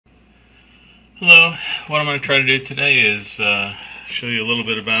Hello, what I'm going to try to do today is show you a little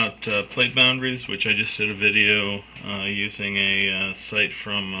bit about plate boundaries, which I just did a video using a site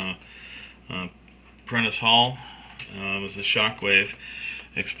from Prentice Hall. It was a shockwave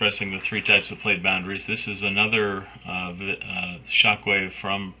expressing the three types of plate boundaries. This is another shockwave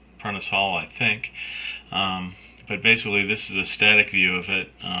from Prentice Hall, I think. But basically this is a static view of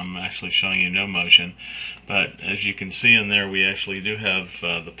it, actually showing you no motion. But as you can see in there, we actually do have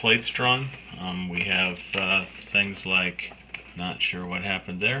the plates drawn. We have things like, not sure what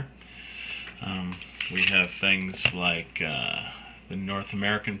happened there. We have things like the North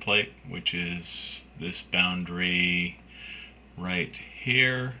American plate, which is this boundary right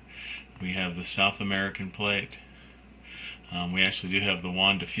here. We have the South American plate. We actually do have the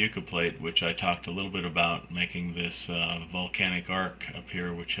Juan de Fuca plate, which I talked a little bit about, making this volcanic arc up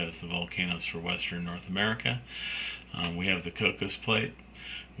here, which has the volcanoes for western North America. We have the Cocos plate.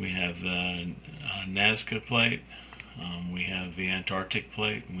 We have the Nazca plate. We have the Antarctic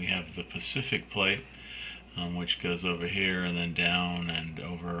plate. We have the Pacific plate, which goes over here and then down and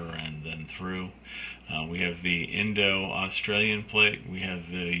over and then through. We have the Indo-Australian plate. We have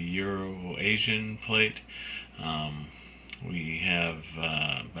the Euro-Asian plate. We have,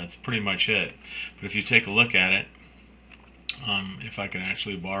 that's pretty much it. But if you take a look at it, if I can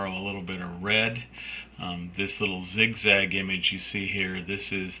actually borrow a little bit of red, this little zigzag image you see here,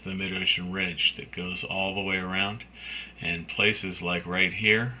 this is the mid-ocean ridge that goes all the way around. And places like right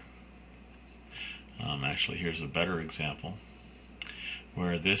here, actually here's a better example,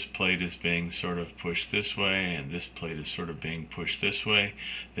 where this plate is being sort of pushed this way and this plate is sort of being pushed this way.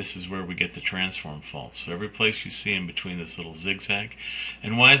 This is where we get the transform fault. So every place you see in between this little zigzag.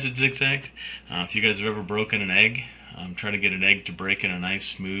 And why is it zigzag? If you guys have ever broken an egg, trying to get an egg to break in a nice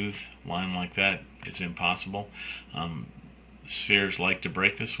smooth line like that, it's impossible. Spheres like to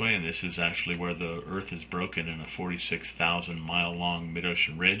break this way, and this is actually where the Earth is broken in a 46,000 mile long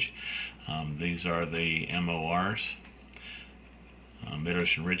mid-ocean ridge. These are the MORs.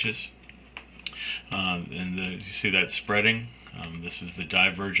 Mid-ocean ridges, and you see that spreading. This is the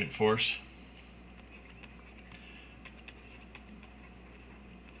divergent force.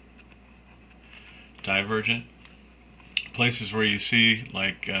 Divergent. Places where you see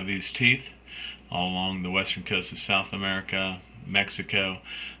like these teeth all along the western coast of South America, Mexico.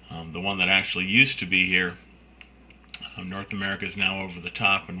 The one that actually used to be here, North America, is now over the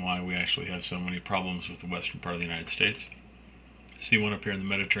top, and why we actually have so many problems with the western part of the United States. See one up here in the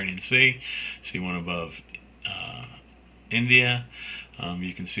Mediterranean Sea, see one above India.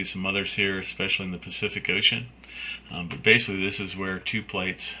 You can see some others here, especially in the Pacific Ocean. But basically this is where two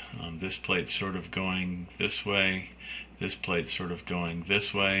plates, this plate sort of going this way, this plate sort of going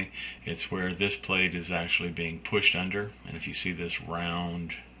this way. It's where this plate is actually being pushed under, and if you see this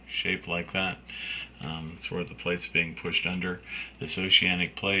round shape like that, it's where the plate's being pushed under. This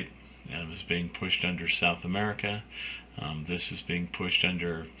oceanic plate is being pushed under South America. This is being pushed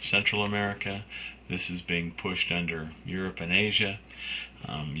under Central America. This is being pushed under Europe and Asia.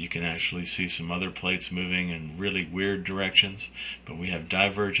 You can actually see some other plates moving in really weird directions, but we have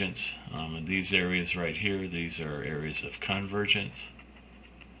divergence. And these areas right here, these are areas of convergence.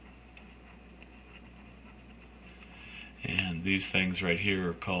 And these things right here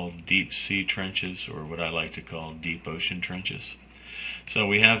are called deep sea trenches, or what I like to call deep ocean trenches. So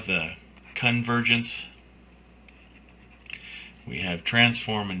we have the convergence, we have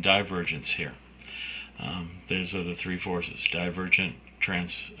transform and divergence here. Those are the three forces: divergent,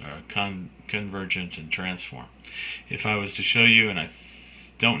 convergent, and transform. If I was to show you, and I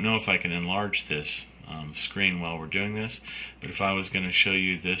don't know if I can enlarge this screen while we're doing this, but if I was going to show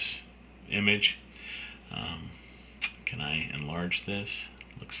you this image, can I enlarge this?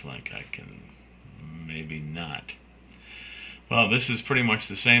 Looks like I can, maybe not. Well, this is pretty much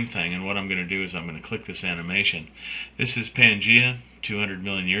the same thing, and what I'm going to do is I'm going to click this animation. This is Pangaea, 200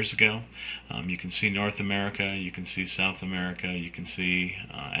 million years ago. You can see North America, you can see South America, you can see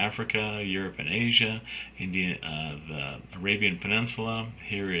Africa, Europe and Asia, India, the Arabian Peninsula.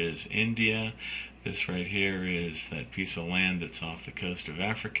 Here is India. This right here is that piece of land that's off the coast of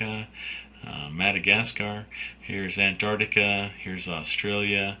Africa. Madagascar. Here's Antarctica. Here's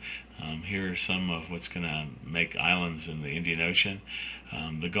Australia. Here are some of what's going to make islands in the Indian Ocean.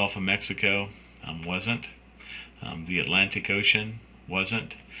 The Gulf of Mexico wasn't. The Atlantic Ocean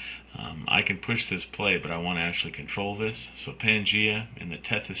wasn't. I can push this play, but I want to actually control this. So Pangaea in the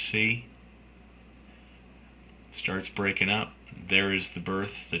Tethys Sea starts breaking up. There is the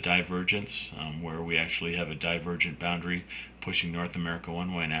birth, the divergence, where we actually have a divergent boundary pushing North America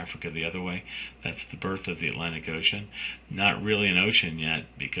one way and Africa the other way. That's the birth of the Atlantic Ocean. Not really an ocean yet,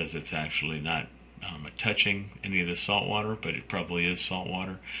 because it's actually not touching any of the salt water, but it probably is salt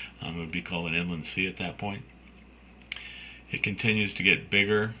water. It would be called an inland sea at that point. It continues to get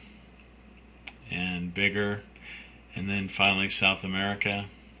bigger and bigger, and then finally South America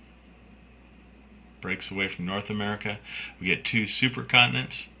breaks away from North America. We get two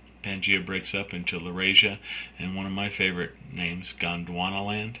supercontinents. Pangaea breaks up into Laurasia and one of my favorite names,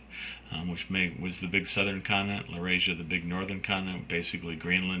 Gondwanaland, which was the big southern continent, Laurasia the big northern continent, basically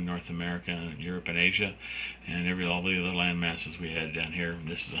Greenland, North America, Europe, and Asia, and all the other land masses we had down here.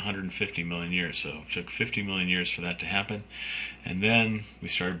 This is 150 million years, so it took 50 million years for that to happen. And then we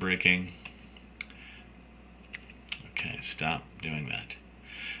started breaking. Okay, stop doing that.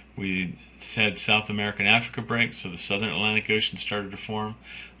 We had South America and Africa break, so the southern Atlantic Ocean started to form.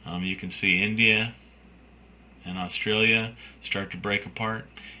 You can see India and Australia start to break apart.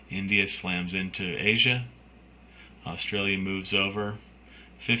 India slams into Asia. Australia moves over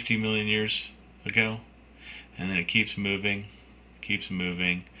 50 million years ago, and then it keeps moving, keeps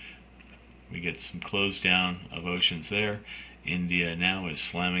moving. We get some close down of oceans there. India now is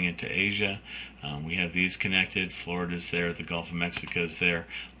slamming into Asia. We have these connected. Florida's there, the Gulf of Mexico's there.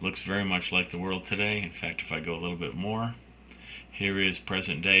 Looks very much like the world today. In fact, if I go a little bit more, here is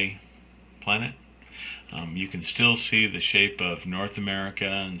present day planet. You can still see the shape of North America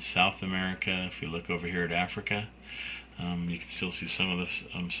and South America. If you look over here at Africa, you can still see some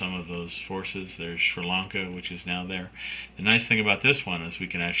of those forces. There's Sri Lanka, which is now there. The nice thing about this one is we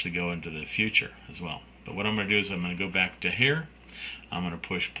can actually go into the future as well. But what I'm going to do is I'm going to go back to here. I'm going to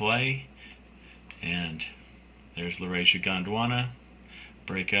push play, and there's Laurasia, Gondwana,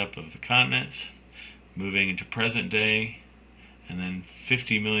 breakup of the continents, moving into present day, and then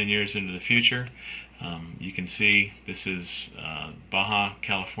 50 million years into the future. You can see this is Baja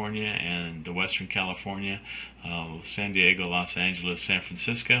California and the Western California, San Diego, Los Angeles, San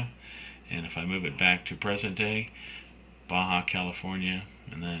Francisco. And if I move it back to present day, Baja California,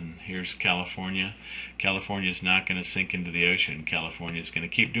 and then here's California. California is not going to sink into the ocean. California is going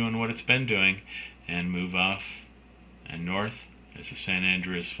to keep doing what it's been doing and move off and north as the San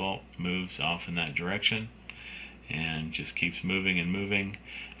Andreas Fault moves off in that direction, and just keeps moving and moving,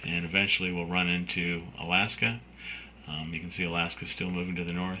 and eventually we'll run into Alaska. You can see Alaska still moving to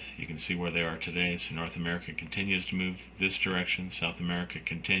the north. You can see where they are today. So North America continues to move this direction. South America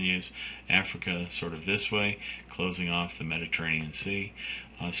continues. Africa sort of this way, closing off the Mediterranean Sea.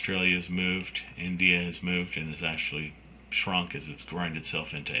 Australia has moved. India has moved and has actually shrunk as it's grind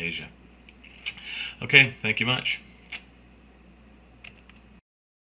itself into Asia. Okay, thank you much.